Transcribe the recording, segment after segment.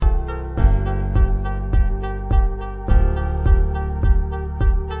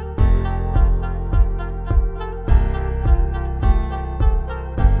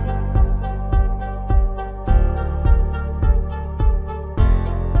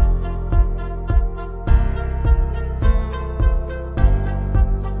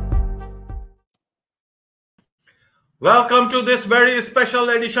Welcome to this very special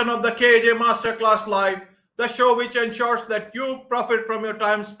edition of the KJ Masterclass Live, the show which ensures that you profit from your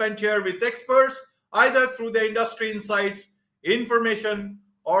time spent here with experts, either through the industry insights, information,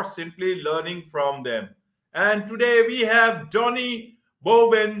 or simply learning from them. And today we have Donnie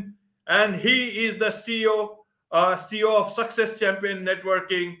Boivin, and he is the CEO of Success Champion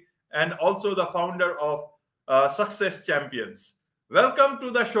Networking, and also the founder of Success Champions. Welcome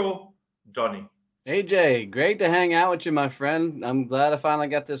to the show, Donnie. Hey Jay, great to hang out with you, my friend. I'm glad I finally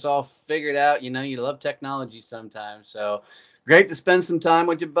got this all figured out. You love technology sometimes, so great to spend some time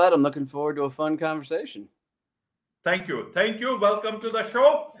with you, bud. I'm looking forward to a fun conversation. Thank you. Thank you. Welcome to the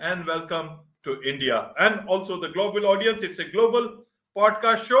show and welcome to India and also the global audience. It's a global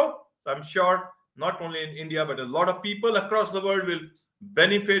podcast show. I'm sure not only in India, but a lot of people across the world will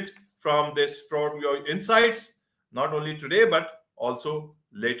benefit from this, from your insights, not only today, but also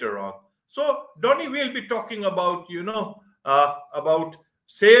later on. So, Donnie, we'll be talking about, about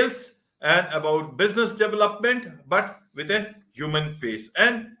sales and about business development, but with a human face.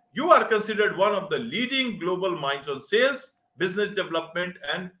 And you are considered one of the leading global minds on sales, business development,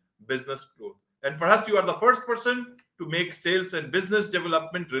 and business growth. And perhaps you are the first person to make sales and business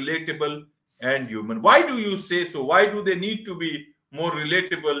development relatable and human. Why do you say so? Why do they need to be more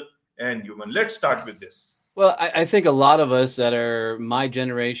relatable and human? Let's start with this. Well, I think a lot of us that are my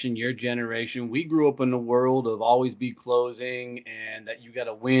generation, your generation, we grew up in the world of always be closing and that you got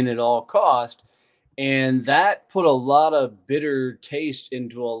to win at all cost. And that put a lot of bitter taste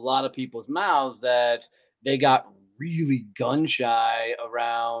into a lot of people's mouths that they got really gun shy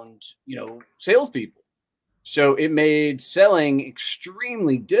around, salespeople. So it made selling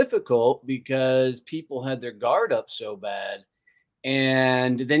extremely difficult because people had their guard up so bad.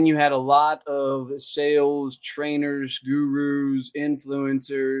 And then you had a lot of sales trainers, gurus,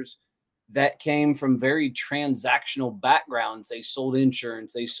 influencers that came from very transactional backgrounds. They sold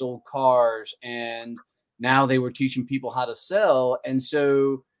insurance, they sold cars, and now they were teaching people how to sell. And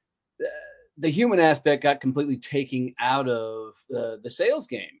so uh, the human aspect got completely taken out of the sales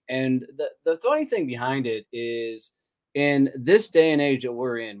game. And the funny thing behind it is in this day and age that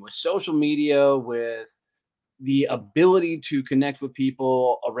we're in, with social media, with the ability to connect with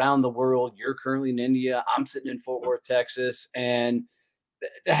people around the world. You're currently in India. I'm sitting in Fort Worth, Texas, and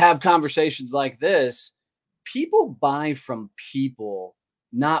to have conversations like this, people buy from people,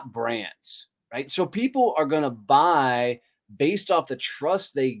 not brands, right? So people are going to buy based off the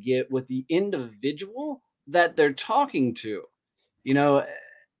trust they get with the individual that they're talking to. You know,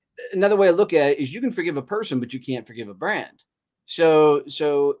 another way to look at it is you can forgive a person, but you can't forgive a brand. So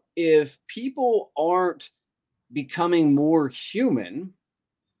if people aren't becoming more human,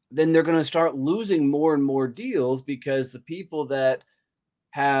 then they're going to start losing more and more deals because the people that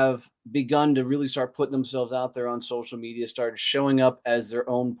have begun to really start putting themselves out there on social media, started showing up as their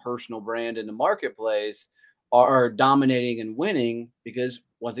own personal brand in the marketplace, are dominating and winning because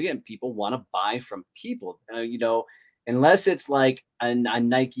once again, people want to buy from people. Unless it's like a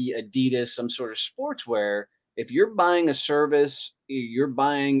Nike, Adidas, some sort of sportswear. If you're buying a service, you're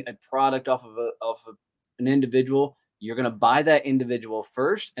buying a product off of an individual. You're going to buy that individual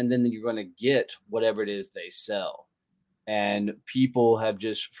first, and then you're going to get whatever it is they sell. And people have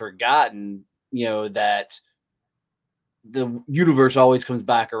just forgotten, that the universe always comes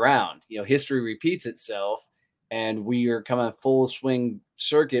back around. History repeats itself, and we are coming full swing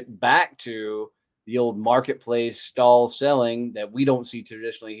circuit back to the old marketplace stall selling that we don't see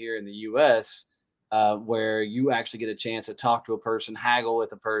traditionally here in the U.S., where you actually get a chance to talk to a person, haggle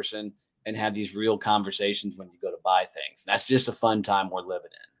with a person, and have these real conversations when you go to buy things. That's just a fun time we're living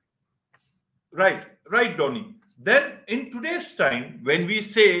in. Right, right, Donnie. Then in today's time, when we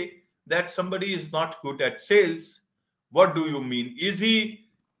say that somebody is not good at sales, what do you mean? Is he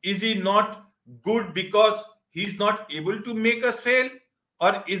not good because he's not able to make a sale,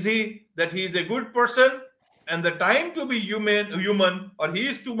 or is he that he is a good person and the time to be human, or he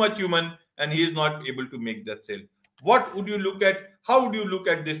is too much human and he is not able to make that sale? What would you look at? How would you look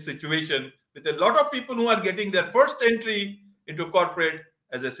at this situation with a lot of people who are getting their first entry into corporate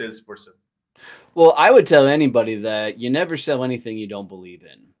as a salesperson? Well, I would tell anybody that you never sell anything you don't believe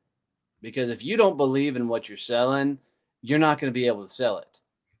in. Because if you don't believe in what you're selling, you're not going to be able to sell it.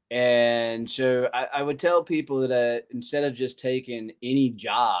 And so I would tell people that instead of just taking any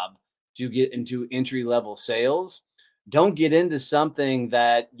job to get into entry level sales, don't get into something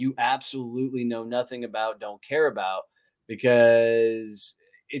that you absolutely know nothing about, don't care about, because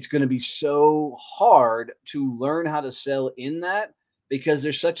it's going to be so hard to learn how to sell in that because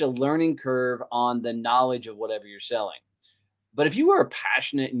there's such a learning curve on the knowledge of whatever you're selling. But if you are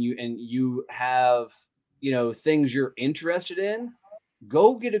passionate and you have things you're interested in,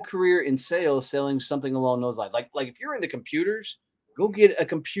 go get a career in sales selling something along those lines. Like if you're into computers, go get a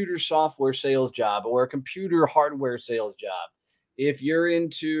computer software sales job or a computer hardware sales job. If you're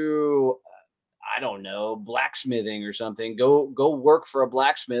into I don't know, blacksmithing or something, go work for a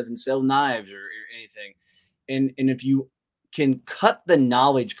blacksmith and sell knives or anything. And if you can cut the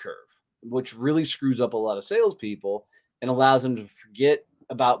knowledge curve, which really screws up a lot of salespeople and allows them to forget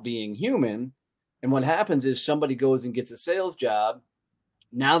about being human. And what happens is somebody goes and gets a sales job.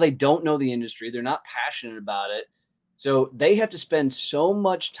 Now they don't know the industry, they're not passionate about it. So they have to spend so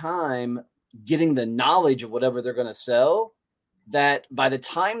much time getting the knowledge of whatever they're going to sell that by the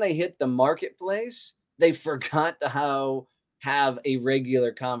time they hit the marketplace, they forgot to how have a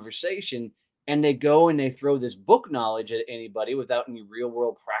regular conversation, and they go and they throw this book knowledge at anybody without any real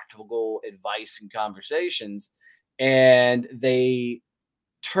world practical advice and conversations, and they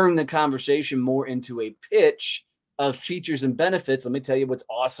turn the conversation more into a pitch of features and benefits. Let me tell you what's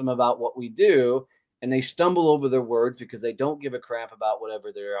awesome about what we do. And they stumble over their words because they don't give a crap about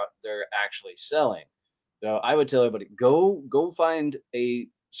whatever they're actually selling. So I would tell everybody, go find a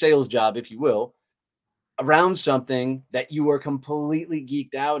sales job, if you will, around something that you are completely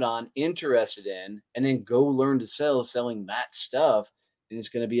geeked out on, interested in, and then go learn to sell selling that stuff. And it's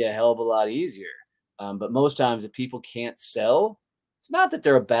going to be a hell of a lot easier. But most times, if people can't sell, it's not that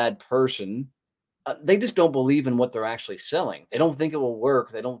they're a bad person. They just don't believe in what they're actually selling. They don't think it will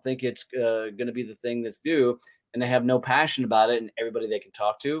work. They don't think it's going to be the thing that's due, and they have no passion about it. And everybody they can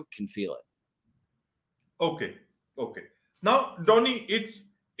talk to can feel it. Okay, okay. Now, Donnie,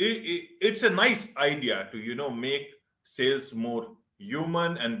 it's a nice idea to make sales more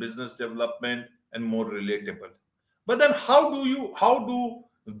human and business development and more relatable. But then, how do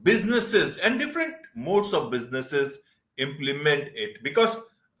businesses and different modes of businesses implement it? Because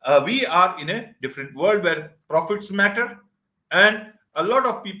we are in a different world where profits matter, and a lot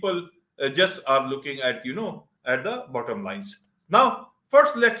of people just are looking at at the bottom lines. Now,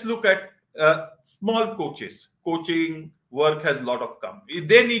 first, let's look at small coaches. Coaching work has a lot of come.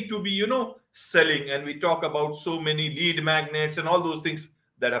 They need to be selling, and we talk about so many lead magnets and all those things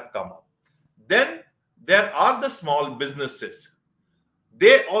that have come up. Then there are the small businesses.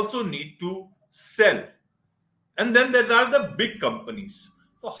 They also need to sell. And then there are the big companies.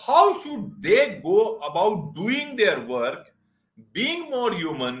 So how should they go about doing their work, being more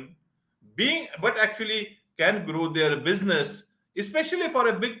human, being but actually can grow their business, especially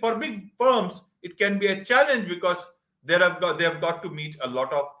for big firms, it can be a challenge because they have got to meet a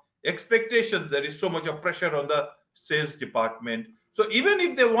lot of expectations. There is so much of pressure on the sales department. So even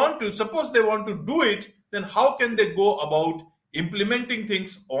if they want to, suppose they want to do it, then how can they go about implementing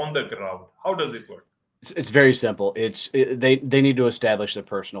things on the ground? How does it work? It's very simple. They need to establish their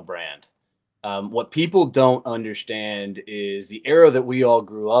personal brand. What people don't understand is the era that we all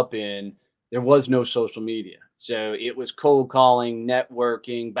grew up in. There was no social media, so it was cold calling,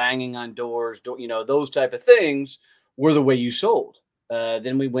 networking, banging on doors. Those type of things were the way you sold.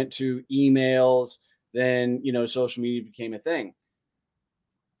 Then we went to emails. Then social media became a thing.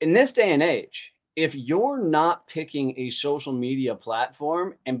 In this day and age, if you're not picking a social media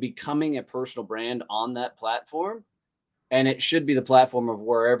platform and becoming a personal brand on that platform, and it should be the platform of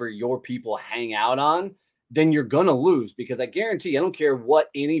wherever your people hang out on, then you're going to lose, because I guarantee, I don't care what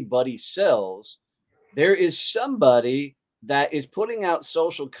anybody sells, there is somebody that is putting out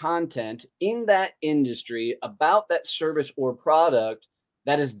social content in that industry about that service or product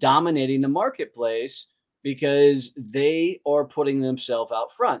that is dominating the marketplace because they are putting themselves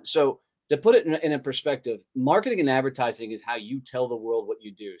out front. So to put it in a perspective, marketing and advertising is how you tell the world what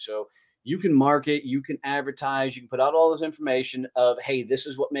you do. So you can market, you can advertise, you can put out all this information of, hey, this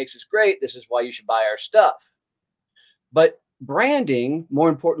is what makes us great. This is why you should buy our stuff. But branding, more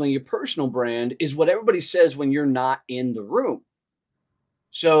importantly, your personal brand, is what everybody says when you're not in the room.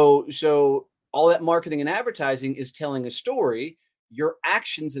 So all that marketing and advertising is telling a story. Your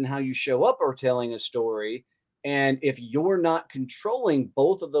actions and how you show up are telling a story. And if you're not controlling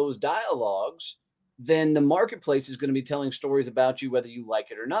both of those dialogues, then the marketplace is going to be telling stories about you, whether you like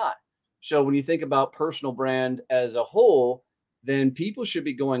it or not. So when you think about personal brand as a whole, then people should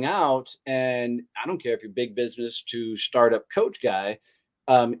be going out, and I don't care if you're big business to startup coach guy,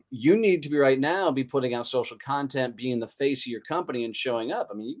 you need to be right now be putting out social content, being the face of your company and showing up.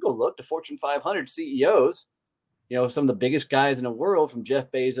 I mean, you go look to Fortune 500 CEOs, some of the biggest guys in the world, from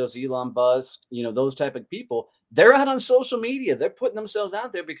Jeff Bezos, Elon Musk, those type of people, they're out on social media. They're putting themselves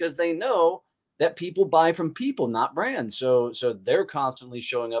out there because they know that people buy from people, not brands. So they're constantly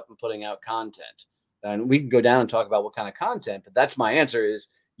showing up and putting out content. And we can go down and talk about what kind of content, but that's my answer is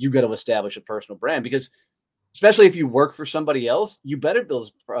you got to establish a personal brand, because especially if you work for somebody else, you better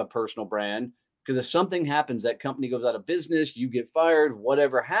build a personal brand, because if something happens, that company goes out of business, you get fired,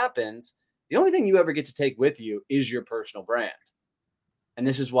 whatever happens, the only thing you ever get to take with you is your personal brand. And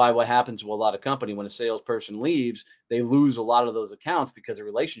this is why what happens to a lot of company when a salesperson leaves, they lose a lot of those accounts because the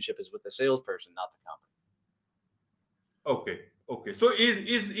relationship is with the salesperson, not the company. Okay. Okay. So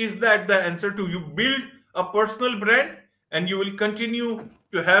is that the answer to you build a personal brand and you will continue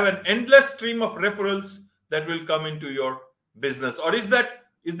to have an endless stream of referrals that will come into your business, or is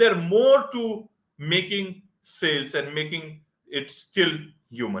there more to making sales and making it still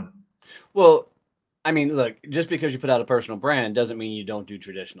human? Well, I mean, look, just because you put out a personal brand doesn't mean you don't do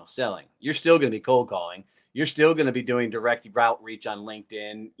traditional selling. You're still going to be cold calling. You're still going to be doing direct route reach on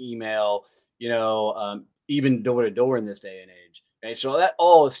LinkedIn, email, even door to door in this day and age. Okay, so that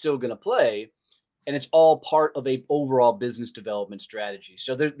all is still going to play, and it's all part of a overall business development strategy.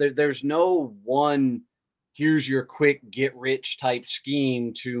 So there's no one, here's your quick get rich type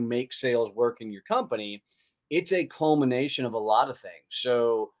scheme to make sales work in your company. It's a culmination of a lot of things.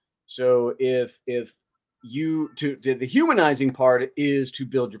 So if you to the humanizing part is to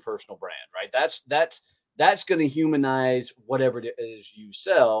build your personal brand, right? That's going to humanize whatever it is you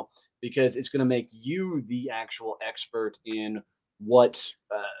sell, because it's going to make you the actual expert in what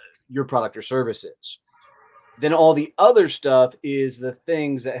your product or service is. Then all the other stuff is the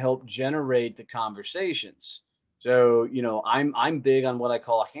things that help generate the conversations. So, I'm big on what I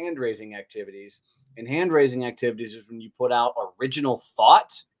call hand raising activities. And hand raising activities is when you put out original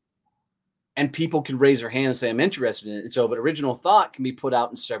thought and people can raise their hand and say, I'm interested in it. And so, but original thought can be put out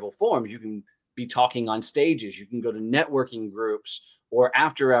in several forms. You can be talking on stages. You can go to networking groups or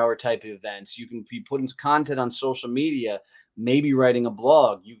after hour type of events. You can be putting content on social media, maybe writing a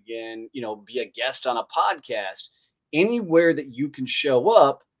blog. You can, be a guest on a podcast. Anywhere that you can show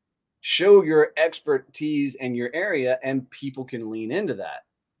up, show your expertise in your area, and people can lean into that.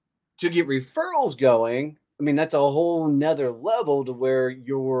 To get referrals going, I mean, that's a whole nother level to where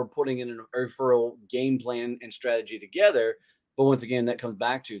you're putting in a referral game plan and strategy together. But once again, that comes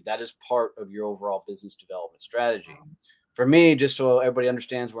back to that is part of your overall business development strategy. For me, just so everybody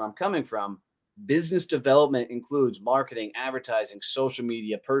understands where I'm coming from, business development includes marketing, advertising, social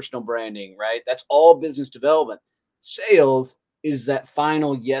media, personal branding, right? That's all business development. Sales is that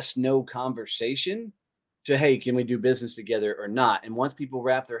final yes, no conversation to, hey, can we do business together or not? And once people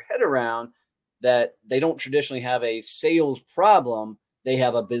wrap their head around that, they don't traditionally have a sales problem, they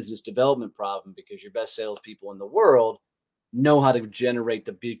have a business development problem, because your best salespeople in the world know how to generate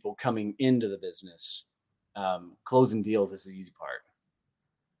the people coming into the business. Closing deals is the easy part.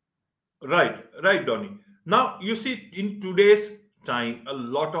 Right, right, Donnie. Now, you see, in today's time, a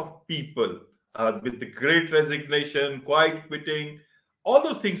lot of people, with the great resignation, quiet quitting, all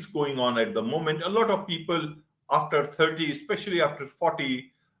those things going on at the moment, a lot of people after 30, especially after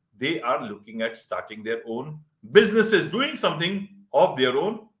 40, they are looking at starting their own businesses, doing something of their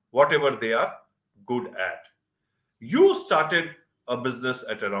own, whatever they are good at. You started a business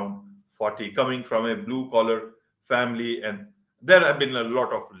at around 40, coming from a blue collar family, and there have been a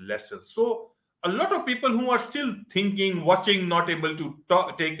lot of lessons. So, a lot of people who are still thinking, watching, not able to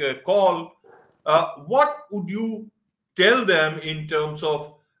take a call, what would you tell them in terms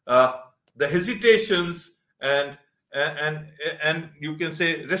of the hesitations and and and you can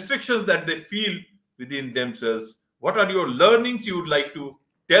say restrictions that they feel within themselves? What are your learnings you would like to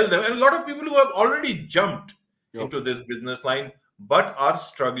tell them? And a lot of people who have already jumped Yep. into this business line but are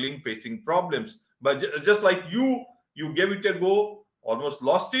struggling, facing problems. But just like you gave it a go, almost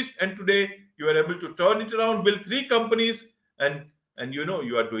lost it, and today you are able to turn it around, build three companies, and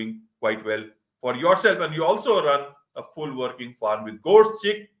you are doing quite well for yourself. And you also run a full working farm with goats,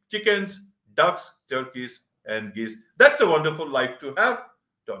 chickens, ducks, turkeys, and geese. That's a wonderful life to have,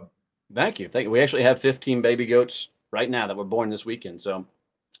 Tony. Thank you. Thank you. We actually have 15 baby goats right now that were born this weekend. So,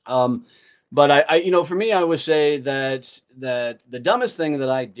 um, but for me, I would say that the dumbest thing that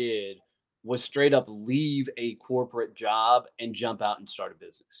I did was straight up leave a corporate job and jump out and start a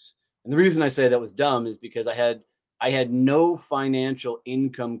business. And the reason I say that was dumb is because I had no financial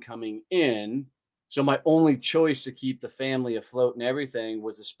income coming in. So my only choice to keep the family afloat and everything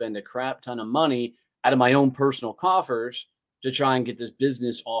was to spend a crap ton of money out of my own personal coffers to try and get this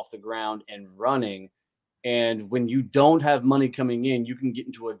business off the ground and running. And when you don't have money coming in, you can get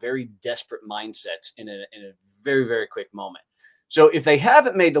into a very desperate mindset in a very, very quick moment. So if they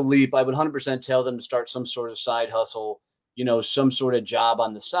haven't made the leap, I would 100% tell them to start some sort of side hustle, some sort of job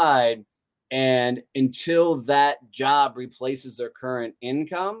on the side. And until that job replaces their current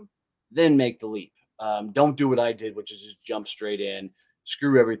income, then make the leap. Don't do what I did, which is just jump straight in,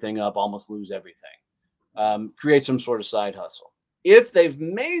 screw everything up, almost lose everything. create some sort of side hustle. If they've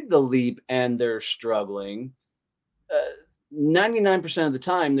made the leap and they're struggling, 99% of the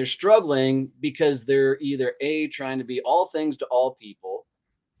time they're struggling because they're either A, trying to be all things to all people,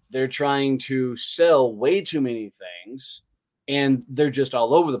 they're trying to sell way too many things, and they're just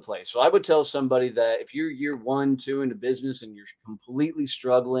all over the place. So I would tell somebody that if you're year one, two into business and you're completely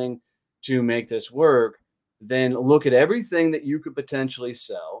struggling to make this work, then look at everything that you could potentially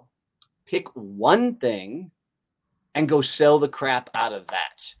sell, pick one thing and go sell the crap out of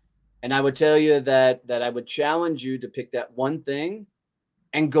that. And I would tell you that I would challenge you to pick that one thing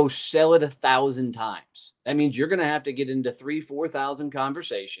and go sell it 1,000 times. That means you're going to have to get into 4,000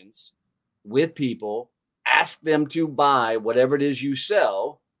 conversations with people, ask them to buy whatever it is you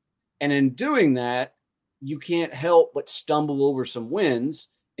sell. And in doing that, you can't help but stumble over some wins,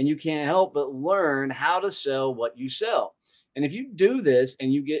 and you can't help but learn how to sell what you sell. And if you do this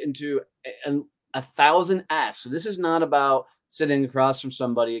and you get into 1,000 asks, so this is not about sitting across from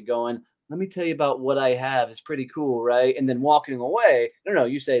somebody going, let me tell you about what I have. It's pretty cool, right? And then walking away. No,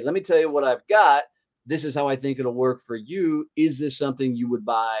 you say, let me tell you what I've got. This is how I think it'll work for you. Is this something you would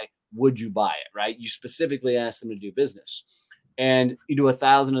buy? Would you buy it, right? You specifically ask them to do business. And you do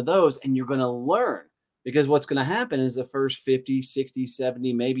 1,000 of those and you're going to learn, because what's going to happen is the first 50, 60,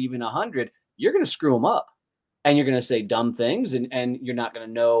 70, maybe even 100, you're going to screw them up and you're going to say dumb things, and you're not going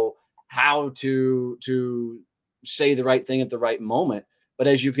to know how to say the right thing at the right moment. But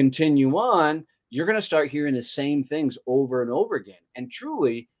as you continue on, you're going to start hearing the same things over and over again. And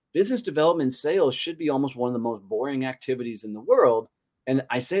truly, business development sales should be almost one of the most boring activities in the world. And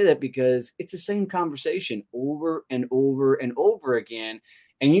I say that because it's the same conversation over and over and over again.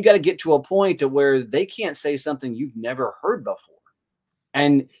 And you got to get to a point to where they can't say something you've never heard before.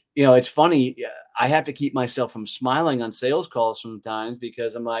 And, it's funny. I have to keep myself from smiling on sales calls sometimes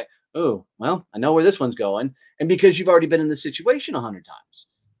because I'm like, oh, well, I know where this one's going. And because you've already been in the situation 100 times.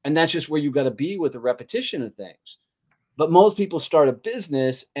 And that's just where you got to be with the repetition of things. But most people start a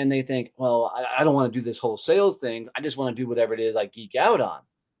business and they think, well, I don't want to do this whole sales thing. I just want to do whatever it is I geek out on.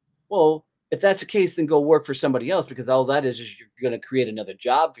 Well, if that's the case, then go work for somebody else, because all that is you're going to create another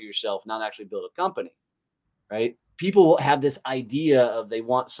job for yourself, not actually build a company, right? People have this idea of they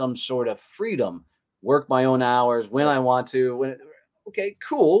want some sort of freedom, work my own hours when I want to. Okay,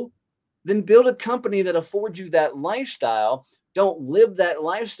 cool. Then build a company that affords you that lifestyle. Don't live that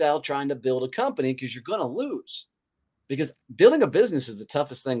lifestyle trying to build a company, because you're going to lose. Because building a business is the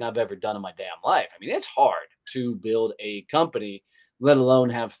toughest thing I've ever done in my damn life. I mean, it's hard to build a company, let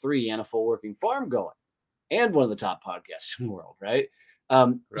alone have 3 and a full working farm going, and one of the top podcasts in the world, right?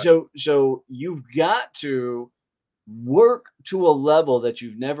 Right. So you've got to work to a level that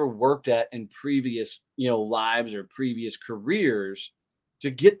you've never worked at in previous, lives or previous careers, to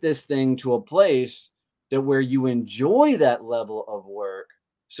get this thing to a place that where you enjoy that level of work,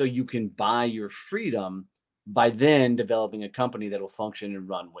 so you can buy your freedom by then developing a company that will function and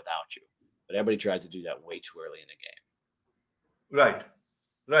run without you. But everybody tries to do that way too early in the game. Right.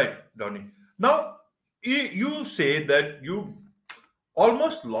 Right, Donnie. Now, you say that you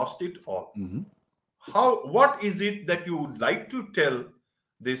almost lost it all. Mm-hmm. What is it that you would like to tell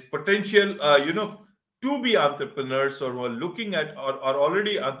this potential, to be entrepreneurs, or who are looking at or are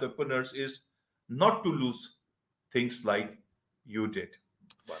already entrepreneurs, is not to lose things like you did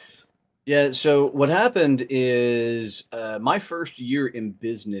once? Yeah. So what happened is my first year in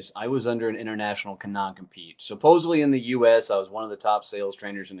business, I was under an international non-compete. Supposedly in the U.S., I was one of the top sales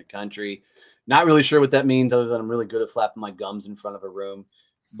trainers in the country. Not really sure what that means, other than I'm really good at flapping my gums in front of a room.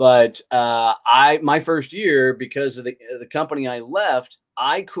 But my first year, because of the company I left,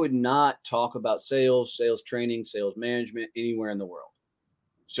 I could not talk about sales, sales training, sales management anywhere in the world.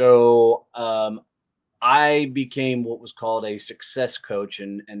 So I became what was called a success coach,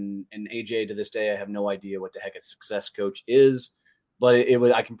 and AJ, to this day, I have no idea what the heck a success coach is, but it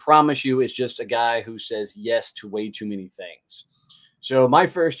was, I can promise you, it's just a guy who says yes to way too many things. So my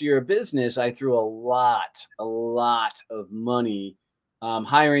first year of business, I threw a lot of money,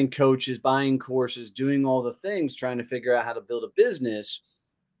 hiring coaches, buying courses, doing all the things, trying to figure out how to build a business.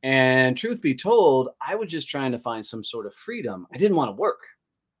 And truth be told, I was just trying to find some sort of freedom. I didn't want to work.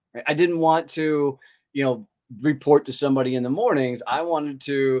 Right? I didn't want to, report to somebody in the mornings. I wanted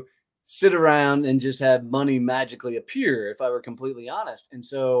to sit around and just have money magically appear, if I were completely honest. And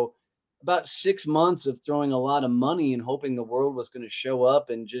so about 6 months of throwing a lot of money and hoping the world was going to show up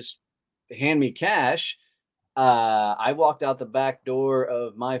and just hand me cash, I walked out the back door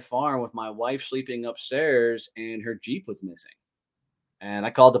of my farm with my wife sleeping upstairs, and her Jeep was missing. And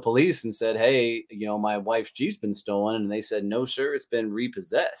I called the police and said, hey, my wife's Jeep's been stolen. And they said, no, sir, it's been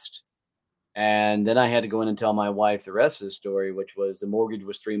repossessed. And then I had to go in and tell my wife the rest of the story, which was the mortgage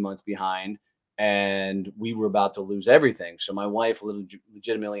was 3 months behind and we were about to lose everything. So my wife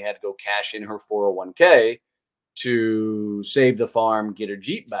legitimately had to go cash in her 401k to save the farm, get her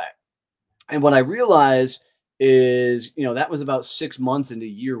Jeep back. And what I realized is, that was about 6 months into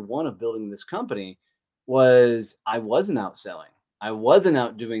year one of building this company, was I wasn't out selling. I wasn't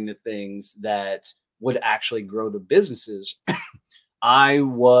out doing the things that would actually grow the businesses. I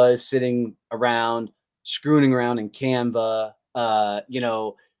was sitting around, screwing around in Canva,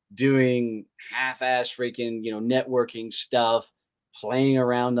 doing half-ass freaking, networking stuff, playing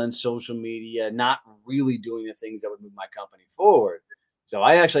around on social media, not really doing the things that would move my company forward. So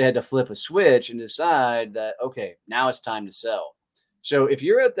I actually had to flip a switch and decide that, okay, now it's time to sell. So if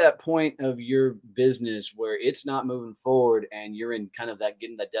you're at that point of your business where it's not moving forward and you're in kind of that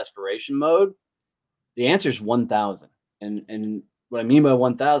getting that desperation mode, the answer is 1,000. And what I mean by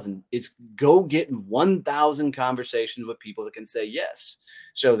 1,000 is go get 1,000 conversations with people that can say yes.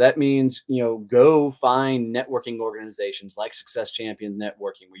 So that means, go find networking organizations like Success Champions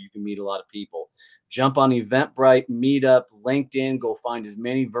Networking, where you can meet a lot of people. Jump on Eventbrite, Meetup, LinkedIn, go find as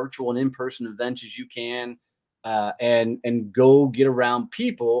many virtual and in-person events as you can, and go get around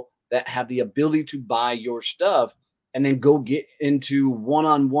people that have the ability to buy your stuff, and then go get into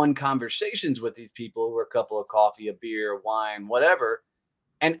one-on-one conversations with these people over a couple of coffee, a beer, wine, whatever,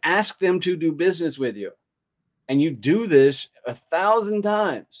 and ask them to do business with you. And you do this 1,000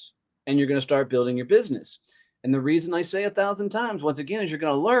 times, and you're going to start building your business. And the reason I say 1,000 times, once again, is you're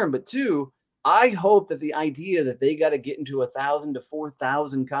going to learn. But two, I hope that the idea that they got to get into 1,000 to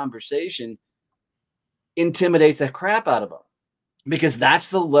 4,000 conversation intimidates the crap out of them, because that's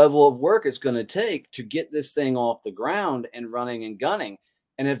the level of work it's going to take to get this thing off the ground and running and gunning.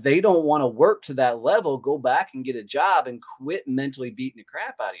 And if they don't want to work to that level, go back and get a job and quit mentally beating the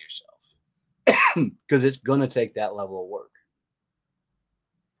crap out of yourself, because it's going to take that level of work.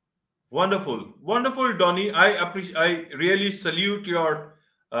 Wonderful, wonderful, Donnie. I appreciate. I really salute your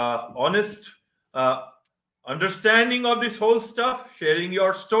honest uh, understanding of this whole stuff, sharing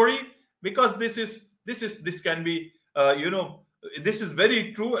your story, because this can be this is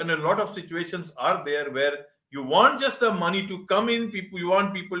very true, and a lot of situations are there where you want just the money to come in. People, you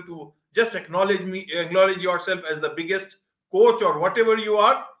want people to just acknowledge yourself as the biggest coach or whatever you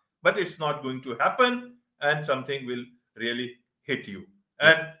are, but it's not going to happen, and something will really hit you.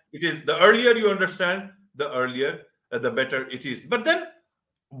 And it is the earlier you understand, the earlier, the better it is. But then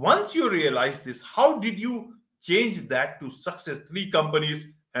once you realize this, how did you change that to success? Three companies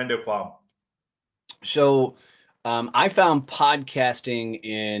and a farm. So I found podcasting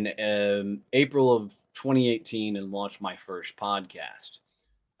in April of 2018 and launched my first podcast.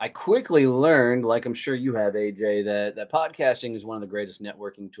 I quickly learned, like I'm sure you have, AJ, that podcasting is one of the greatest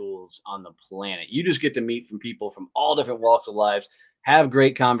networking tools on the planet. You just get to meet from people from all different walks of lives, have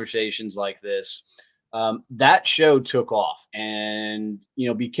great conversations like this. That show took off and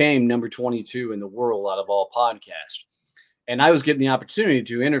became number 22 in the world out of all podcasts. And I was given the opportunity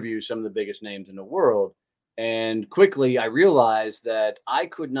to interview some of the biggest names in the world. And quickly, I realized that I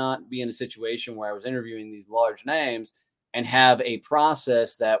could not be in a situation where I was interviewing these large names and have a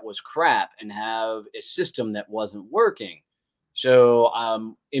process that was crap and have a system that wasn't working.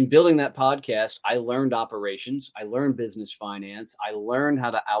 So, in building that podcast, I learned operations, I learned business finance, I learned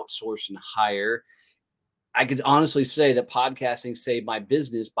how to outsource and hire. I could honestly say that podcasting saved my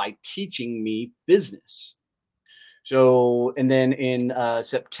business by teaching me business. So, and then in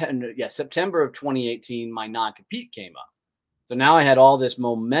September of 2018, my non-compete came up. So now I had all this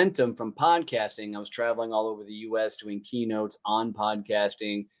momentum from podcasting. I was traveling all over the US doing keynotes on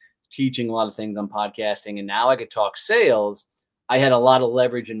podcasting, teaching a lot of things on podcasting, and now I could talk sales. I had a lot of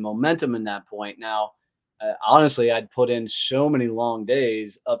leverage and momentum in that point. Now, honestly, I'd put in so many long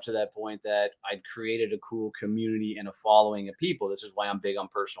days up to that point that I'd created a cool community and a following of people. This is why I'm big on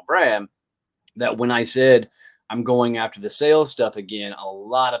personal brand. That when I said I'm going after the sales stuff again, a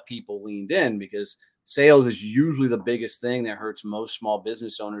lot of people leaned in, because sales is usually the biggest thing that hurts most small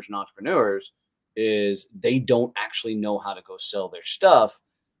business owners and entrepreneurs. Is they don't actually know how to go sell their stuff.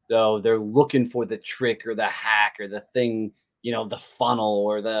 So they're looking for the trick or the hack or the thing, the funnel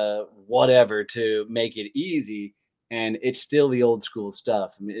or the whatever to make it easy. And it's still the old school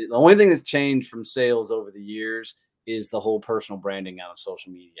stuff. I mean, the only thing that's changed from sales over the years is the whole personal branding out of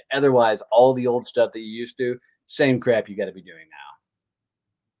social media. Otherwise, all the old stuff that you used to, same crap you got to be doing now.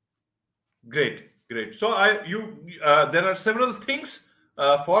 Great, great. So there are several things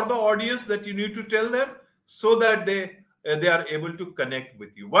for the audience that you need to tell them so that they are able to connect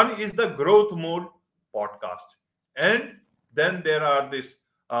with you. One is the growth mode podcast, and then there are this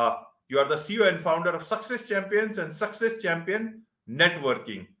You are the CEO and founder of Success Champions and Success Champion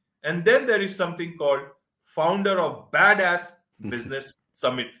Networking. And then there is something called founder of Badass Business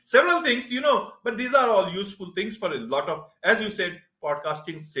Summit. Several things, but these are all useful things for a lot of, as you said,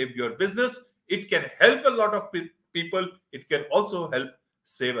 podcasting saved your business. It can help a lot of people. It can also help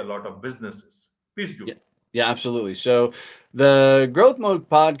save a lot of businesses. Please do. Yeah. Yeah, absolutely. So the Growth Mode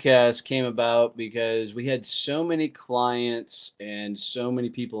podcast came about because we had so many clients and so many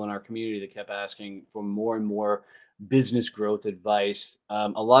people in our community that kept asking for more and more business growth advice. A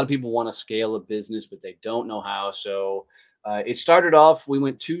lot of people want to scale a business, but they don't know how. So it started off, we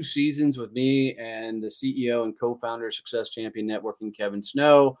went 2 seasons with me and the CEO and co-founder of Success Champion Networking, Kevin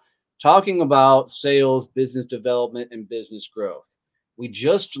Snow, talking about sales, business development, and business growth. We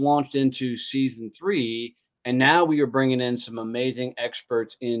just launched into season 3, and now we are bringing in some amazing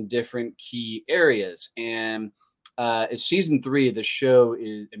experts in different key areas. And it's season 3 of the show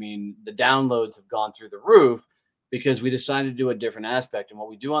is, the downloads have gone through the roof because we decided to do a different aspect. And what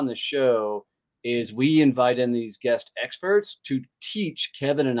we do on the show is we invite in these guest experts to teach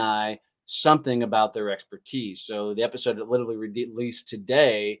Kevin and I something about their expertise. So the episode that literally released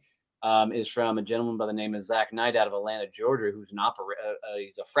today is from a gentleman by the name of Zach Knight out of Atlanta, Georgia, who's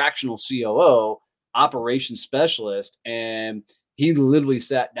he's a fractional COO, operations specialist, and he literally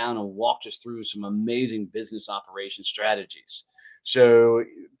sat down and walked us through some amazing business operation strategies. So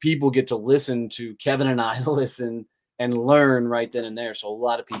people get to listen to Kevin and I listen and learn right then and there. So a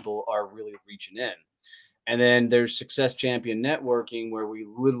lot of people are really reaching in. And then there's Success Champion Networking, where we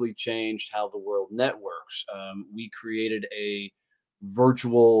literally changed how the world networks. We created a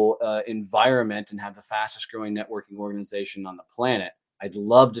virtual environment and have the fastest growing networking organization on the planet. I'd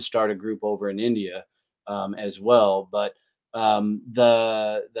love to start a group over in India as well. But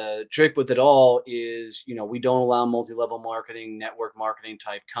the trick with it all is, we don't allow multi-level marketing, network marketing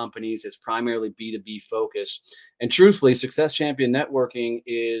type companies. It's primarily B2B focused. And truthfully, Success Champion Networking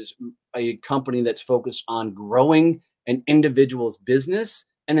is a company that's focused on growing an individual's business,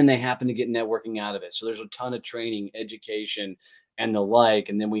 and then they happen to get networking out of it. So there's a ton of training, education, and the like.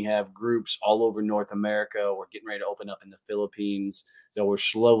 And then we have groups all over North America. We're getting ready to open up in the Philippines. So we're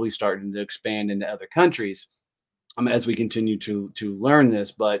slowly starting to expand into other countries as we continue to learn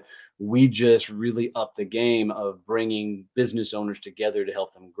this. But we just really up the game of bringing business owners together to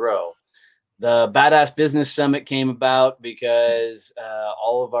help them grow. The Badass Business Summit came about because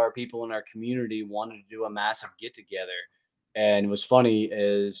all of our people in our community wanted to do a massive get together. And it was funny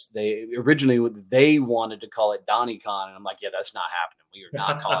is they wanted to call it Donnie Con. And I'm like, yeah, that's not happening. We are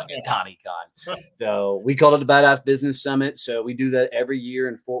not calling it Donnie Con. So we called it the Badass Business Summit. So we do that every year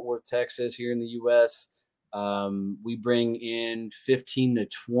in Fort Worth, Texas, here in the US. We bring in 15 to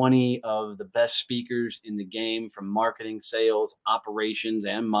 20 of the best speakers in the game from marketing, sales, operations,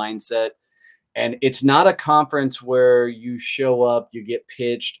 and mindset. And it's not a conference where you show up, you get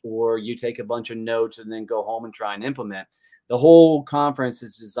pitched, or you take a bunch of notes and then go home and try and implement. The whole conference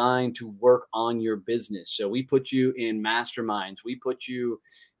is designed to work on your business. So we put you in masterminds, we put you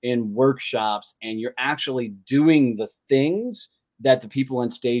in workshops, and you're actually doing the things that the people on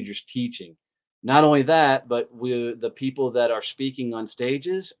stage are teaching. Not only that, but the people that are speaking on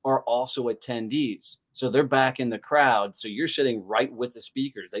stages are also attendees. So they're back in the crowd. So you're sitting right with the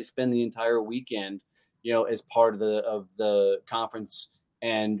speakers. They spend the entire weekend, as part of the conference.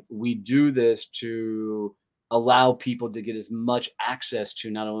 And we do this to allow people to get as much access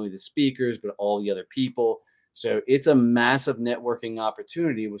to not only the speakers, but all the other people. So it's a massive networking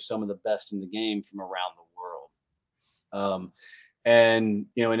opportunity with some of the best in the game from around the world. And,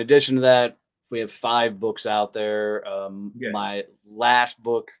 in addition to that, we have 5 books out there. Yes. My last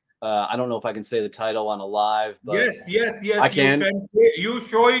book, I don't know if I can say the title on a live, but yes, I can. You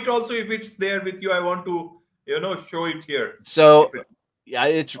show it also if it's there with you. I want to, show it here. So yeah,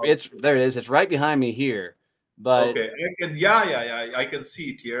 it's there it is. It's right behind me here. But okay, I can I can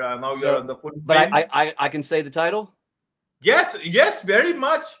see it here. Now you're on the full screen. But I can say the title. Yes, very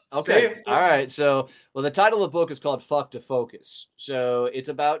much. Okay. All right. So, the title of the book is called Fuck to Focus. So it's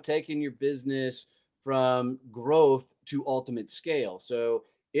about taking your business from growth to ultimate scale. So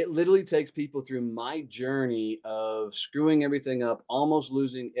it literally takes people through my journey of screwing everything up, almost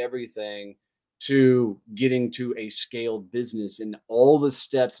losing everything, to getting to a scaled business and all the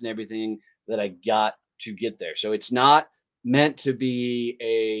steps and everything that I got to get there. So it's not meant to be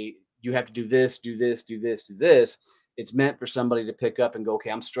you have to do this, do this, do this, do this. It's meant for somebody to pick up and go, okay,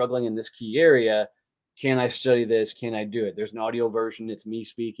 I'm struggling in this key area. Can I study this? Can I do it? There's an audio version. It's me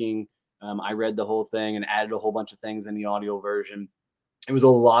speaking. I read the whole thing and added a whole bunch of things in the audio version. It was a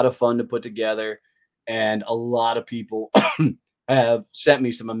lot of fun to put together, and a lot of people have sent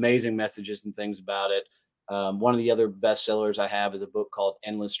me some amazing messages and things about it. One of the other bestsellers I have is a book called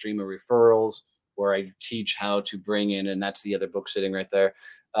Endless Stream of Referrals, where I teach how to bring in, and that's the other book sitting right there.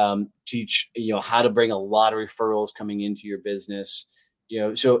 Teach how to bring a lot of referrals coming into your business.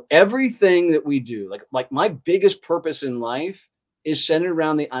 So everything that we do, like my biggest purpose in life is centered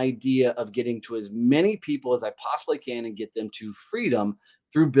around the idea of getting to as many people as I possibly can and get them to freedom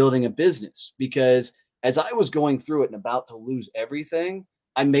through building a business. Because as I was going through it and about to lose everything,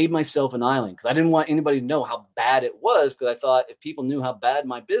 I made myself an island because I didn't want anybody to know how bad it was. Because I thought if people knew how bad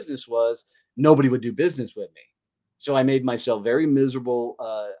my business was, nobody would do business with me. So I made myself very miserable.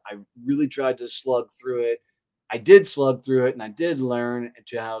 I really tried to slug through it. I did slug through it and I did learn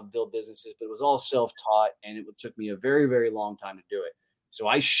to how to build businesses, but it was all self taught and it took me a very, very long time to do it. So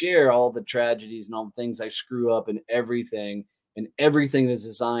I share all the tragedies and all the things I screw up and everything. And everything that's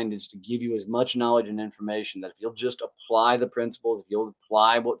designed is to give you as much knowledge and information that if you'll just apply the principles, if you'll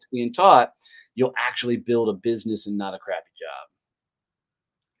apply what's being taught, you'll actually build a business and not a crappy job.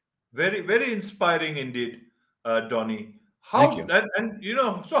 Very, very inspiring indeed, Donnie. Thank How you. and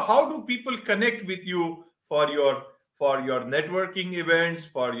so how do people connect with you for your networking events,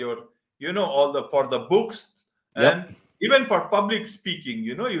 for your all the for the books, Yep. and even for public speaking?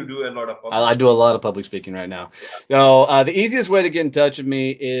 You do a lot of I public do a speaking. lot of public speaking right now. So the easiest way to get in touch with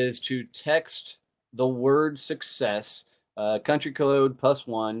me is to text the word success, country code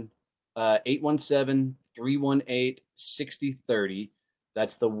 +1, 817-318-6030.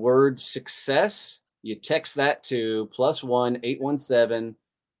 That's the word success. You text that to +1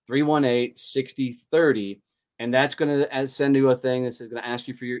 817-318-6030. And that's going to send you a thing. This is going to ask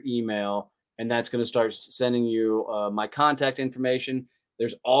you for your email. And that's going to start sending you my contact information.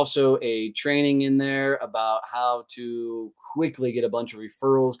 There's also a training in there about how to quickly get a bunch of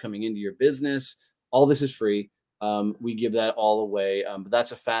referrals coming into your business. All this is free. We give that all away, but that's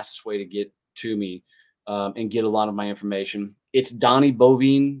the fastest way to get to me and get a lot of my information. It's Donnie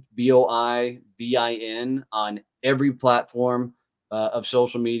Boivin, Boivin, on every platform of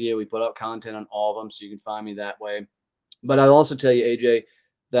social media. We put out content on all of them, so you can find me that way. But I'll also tell you, AJ,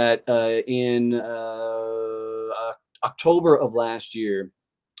 that in October of last year,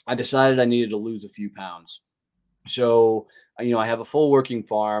 I decided I needed to lose a few pounds. So, I have a full working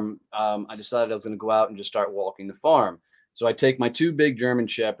farm. I decided I was going to go out and just start walking the farm. So I take my two big German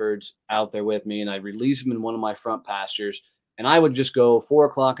shepherds out there with me and I release them in one of my front pastures. And I would just go 4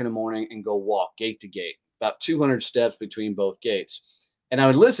 o'clock in the morning and go walk gate to gate, about 200 steps between both gates. And I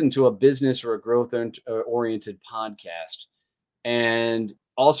would listen to a business or a growth oriented podcast. And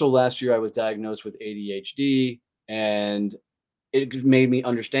also last year, I was diagnosed with ADHD, and it made me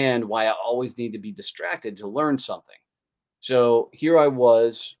understand why I always need to be distracted to learn something. So here I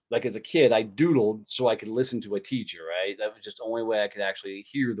was, like as a kid, I doodled so I could listen to a teacher, right? That was just the only way I could actually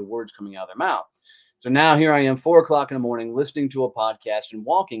hear the words coming out of their mouth. So now here I am, 4 o'clock in the morning, listening to a podcast and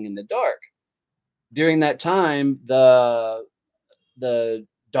walking in the dark. During that time, the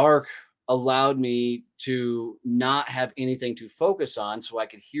dark allowed me to not have anything to focus on so I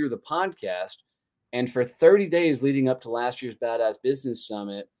could hear the podcast. And for 30 days leading up to last year's Badass Business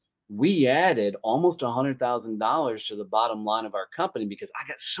Summit, we added almost $100,000 to the bottom line of our company because I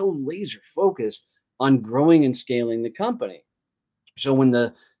got so laser focused on growing and scaling the company. So when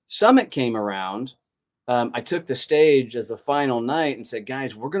the summit came around, I took the stage as the final night and said,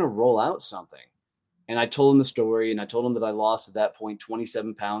 guys, we're going to roll out something. And I told him the story and I told him that I lost at that point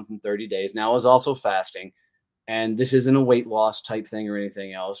 27 pounds in 30 days. Now I was also fasting. And this isn't a weight loss type thing or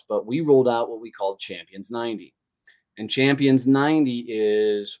anything else, but we rolled out what we called Champions 90. And Champions 90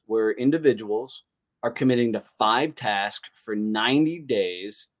 is where individuals are committing to 5 tasks for 90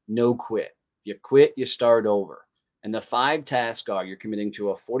 days, no quit. You quit, you start over. And the 5 tasks are you're committing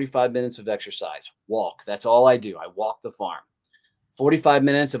to a 45 minutes of exercise, walk. That's all I do. I walk the farm. 45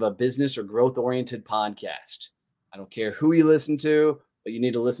 minutes of a business or growth oriented podcast. I don't care who you listen to, but you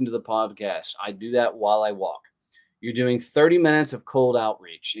need to listen to the podcast. I do that while I walk. You're doing 30 minutes of cold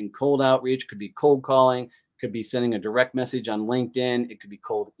outreach. And cold outreach could be cold calling, could be sending a direct message on LinkedIn, it could be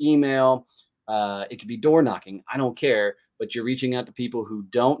cold email, it could be door knocking. I don't care, but you're reaching out to people who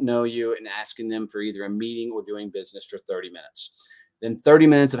don't know you and asking them for either a meeting or doing business for 30 minutes. Then 30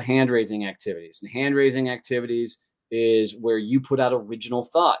 minutes of hand raising activities. And hand raising activities is where you put out original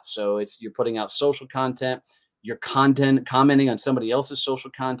thoughts. So you're putting out social content, your content, commenting on somebody else's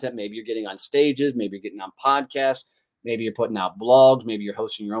social content. Maybe you're getting on stages, maybe you're getting on podcasts, maybe you're putting out blogs, maybe you're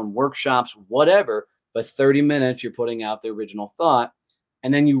hosting your own workshops, whatever. But 30 minutes, you're putting out the original thought.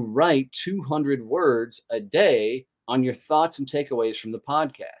 And then you write 200 words a day on your thoughts and takeaways from the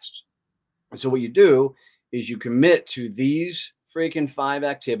podcast. And so what you do is you commit to these freaking 5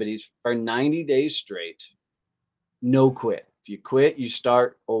 activities for 90 days straight. No quit. If you quit, you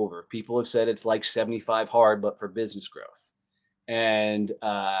start over. People have said it's like 75 hard, but for business growth. And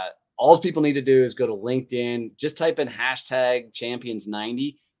all people need to do is go to LinkedIn, just type in hashtag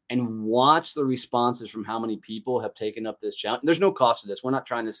champions90 and watch the responses from how many people have taken up this challenge. There's no cost to this. We're not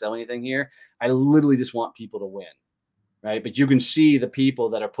trying to sell anything here. I literally just want people to win. Right. But you can see the people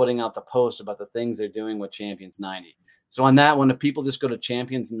that are putting out the post about the things they're doing with Champions 90. So on that one, if people just go to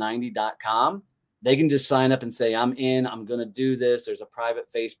champions90.com, they can just sign up and say, I'm in, I'm going to do this. There's a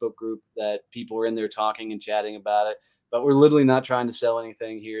private Facebook group that people are in there talking and chatting about it. But we're literally not trying to sell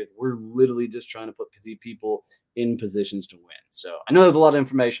anything here. We're literally just trying to put people in positions to win. So I know there's a lot of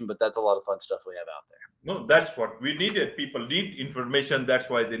information, but that's a lot of fun stuff we have out there. No, that's what we needed. People need information. That's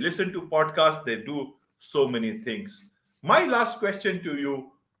why they listen to podcasts. They do so many things. My last question to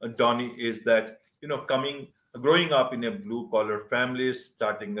you, Donnie, is that, growing up in a blue collar family,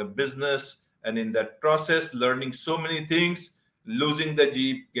 starting a business, and in that process, learning so many things, losing the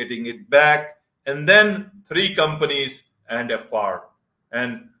Jeep, getting it back, and then 3 companies and a farm,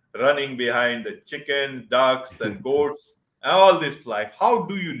 and running behind the chicken, ducks, and goats, all this life. How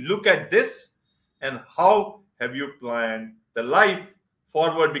do you look at this, and how have you planned the life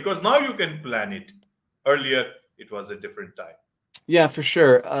forward? Because now you can plan it. Earlier, it was a different time. Yeah, for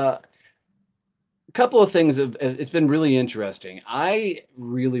sure. A couple of things. It's been really interesting. I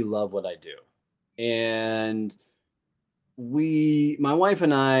really love what I do. And my wife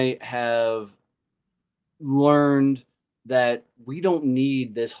and I have learned that we don't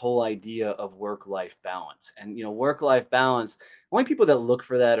need this whole idea of work-life balance. And, work-life balance, only people that look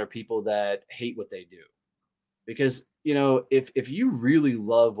for that are people that hate what they do. Because, if you really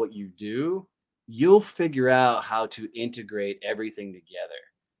love what you do, you'll figure out how to integrate everything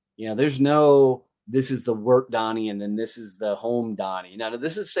together. There's no, this is the work Donnie and then this is the home Donnie. Now,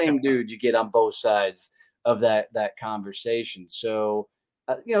 this is the same dude you get on both sides of that conversation. So,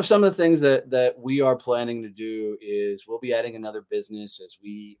 some of the things that we are planning to do is we'll be adding another business as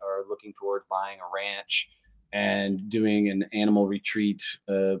we are looking towards buying a ranch and doing an animal retreat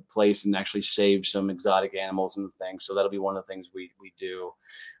place and actually save some exotic animals and things. So that'll be one of the things we do.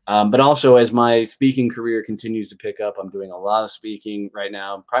 But also, as my speaking career continues to pick up, I'm doing a lot of speaking right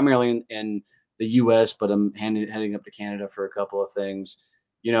now, primarily in the U.S., but I'm heading up to Canada for a couple of things.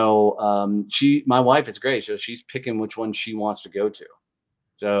 My wife, it's great. So she's picking which one she wants to go to.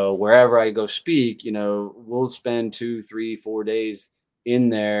 So wherever I go speak, we'll spend 2, 3, 4 days in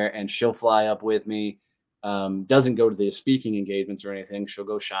there, and she'll fly up with me. Doesn't go to the speaking engagements or anything. She'll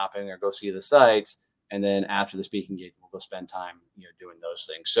go shopping or go see the sites. And then after the speaking engagement, we'll go spend time, doing those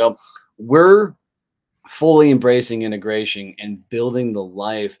things. So we're fully embracing integration and building the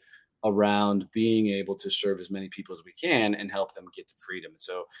life around being able to serve as many people as we can and help them get to freedom.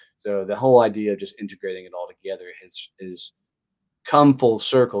 So the whole idea of just integrating it all together is come full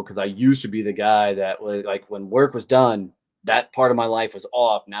circle, because I used to be the guy that was like, when work was done, that part of my life was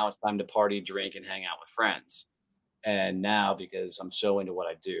off. Now it's time to party, drink, and hang out with friends. And now, because I'm so into what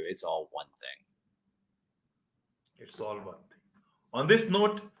I do, it's all one thing. It's all one thing. On this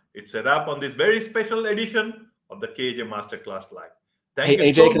note, it's a wrap on this very special edition of the KJ Masterclass Live. Thank you,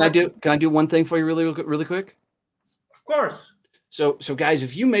 AJ. So can I do one thing for you really quick? Of course. So guys,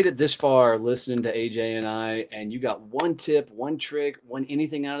 if you made it this far listening to AJ and I, and you got one tip, one trick,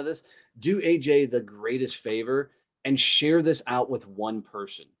 anything out of this, do AJ the greatest favor and share this out with one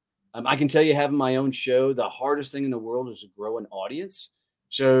person. I can tell you, having my own show, the hardest thing in the world is to grow an audience.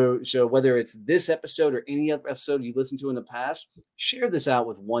 So whether it's this episode or any other episode you listened to in the past, share this out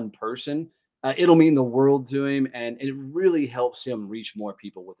with one person. It'll mean the world to him, and it really helps him reach more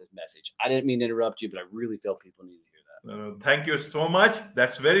people with his message. I didn't mean to interrupt you, but I really felt people need to hear that. Thank you so much.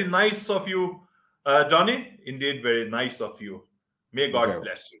 That's very nice of you, Donnie. Indeed, very nice of you. May God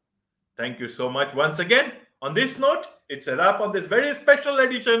bless you. Thank you so much once again. On this note, it's a wrap on this very special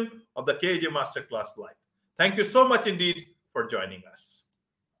edition of the KJ Masterclass Live. Thank you so much indeed for joining us.